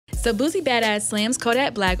So Boosie Badass slams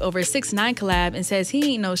Kodak Black over 6ix9ine collab and says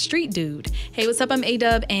he ain't no street dude. Hey, what's up? I'm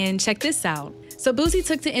Ayeeedubb, and check this out. So Boosie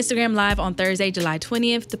took to Instagram Live on Thursday, July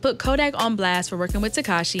 20th to put Kodak on blast for working with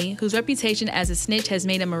Tekashi, whose reputation as a snitch has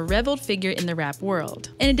made him a revered figure in the rap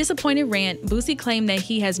world. In a disappointed rant, Boosie claimed that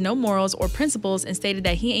he has no morals or principles and stated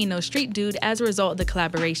that he ain't no street dude as a result of the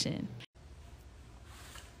collaboration.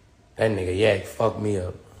 That nigga Yak fucked me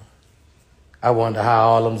up. I wonder how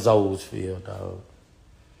all them Zoes feel, dog.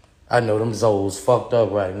 I know them Zoes fucked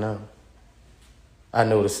up right now. I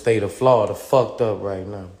know the state of Florida fucked up right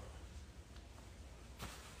now.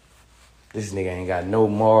 This nigga ain't got no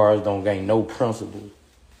morals, don't got no principles.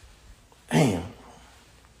 Damn.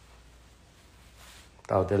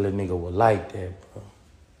 Thought that little nigga would like that, bro.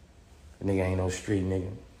 That nigga ain't no street nigga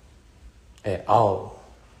at all.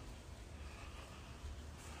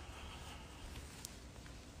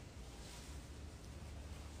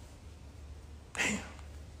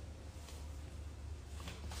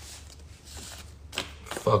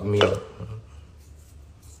 Fuck me up.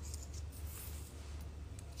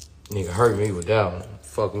 Nigga hurt me with that one.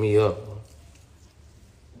 Fuck me up.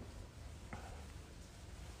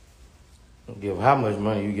 Don't give how much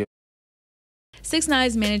money you get.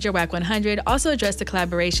 6ix9ine's manager Wack 100 also addressed the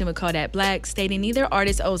collaboration with Kodak Black, stating neither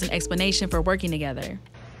artist owes an explanation for working together.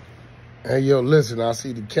 Hey, yo, listen, I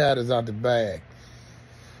see the cat is out the bag.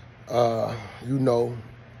 You know,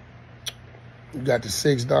 you got the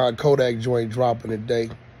 6ix9ine Kodak joint dropping today.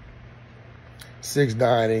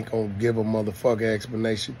 6ix9ine ain't gonna give a motherfucking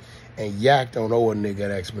explanation, and Yak don't owe a nigga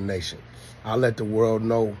an explanation. I let the world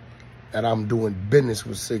know that I'm doing business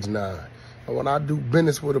with 6ix9ine. And when I do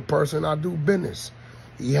business with a person, I do business.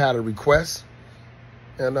 He had a request,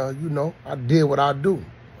 and you know, I did what I do.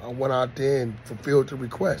 I went out there and fulfilled the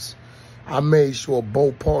request. I made sure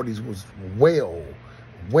both parties was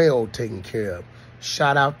well taken care of.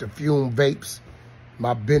 Shout out to Fume Vapes,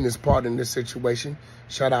 my business partner in this situation.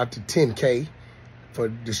 Shout out to 10K for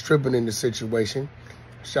distributing the situation.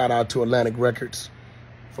 Shout out to Atlantic Records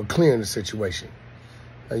for clearing the situation.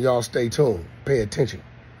 And y'all stay tuned. Pay attention.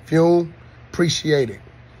 Fume, appreciate it.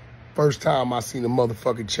 First time I seen a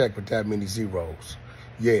motherfucking check with that many zeros.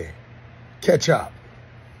 Yeah. Catch up.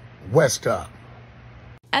 West up.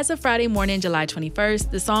 As of Friday morning, July 21st,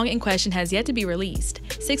 the song in question has yet to be released.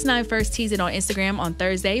 6ix9ine first teased it on Instagram on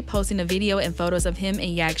Thursday, posting a video and photos of him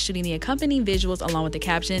and Yak shooting the accompanying visuals along with the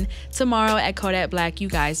caption, "Tomorrow at Kodak Black, you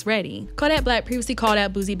guys ready?" Kodak Black previously called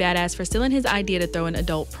out Boosie Badass for stealing his idea to throw an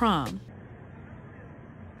adult prom.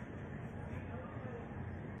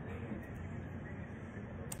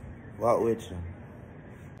 What with you?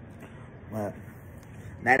 What?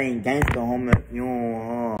 That ain't gangsta, homie.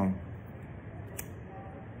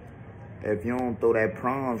 If you don't throw that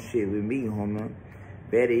prom shit with me, homie.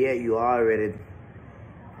 Better yet, you already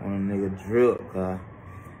on a nigga drip, cause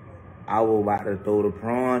I was about to throw the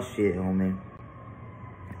prom shit, homie.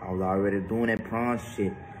 I was already doing that prom shit.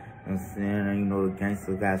 You know what I'm saying? And you know, the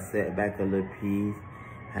gangster got set back a little piece.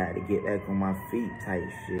 Had to get back on my feet type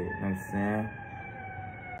shit. You know what I'm saying?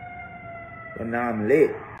 But now I'm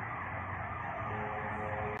lit.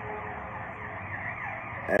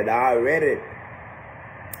 And I already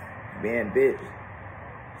being bitch.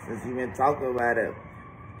 Since you been talking about it,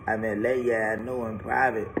 I been let you I know in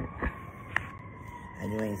private.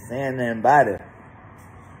 And you ain't saying nothing about it.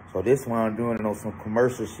 So this one I'm doing it on some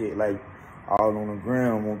commercial shit, like all on the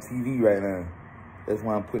ground on TV right now. That's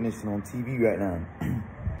why I'm putting this shit on TV right now.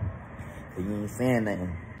 So you ain't saying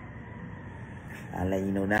nothing. I'll let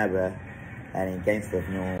you know now, bro. That ain't gangsta,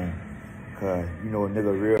 you know. Cause you know a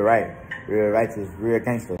nigga real right. Real righteous, real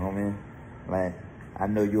gangster, homie. Like, I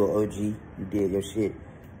know you an OG. You did your shit.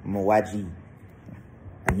 I'm a YG.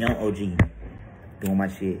 I'm young OG. Doing my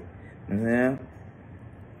shit. You know what I'm saying?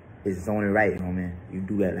 It's only right, homie. You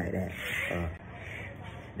do that like that.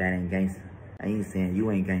 That ain't gangster. I ain't saying you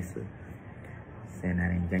ain't gangster. I'm saying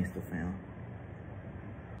that ain't gangster, fam.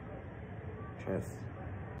 Trust.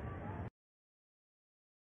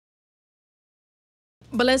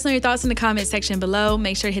 But let us know your thoughts in the comment section below.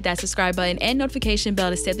 Make sure to hit that subscribe button and notification bell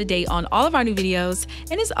to stay up to date on all of our new videos.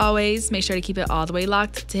 And as always, make sure to keep it all the way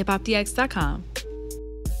locked to HipHopDX.com.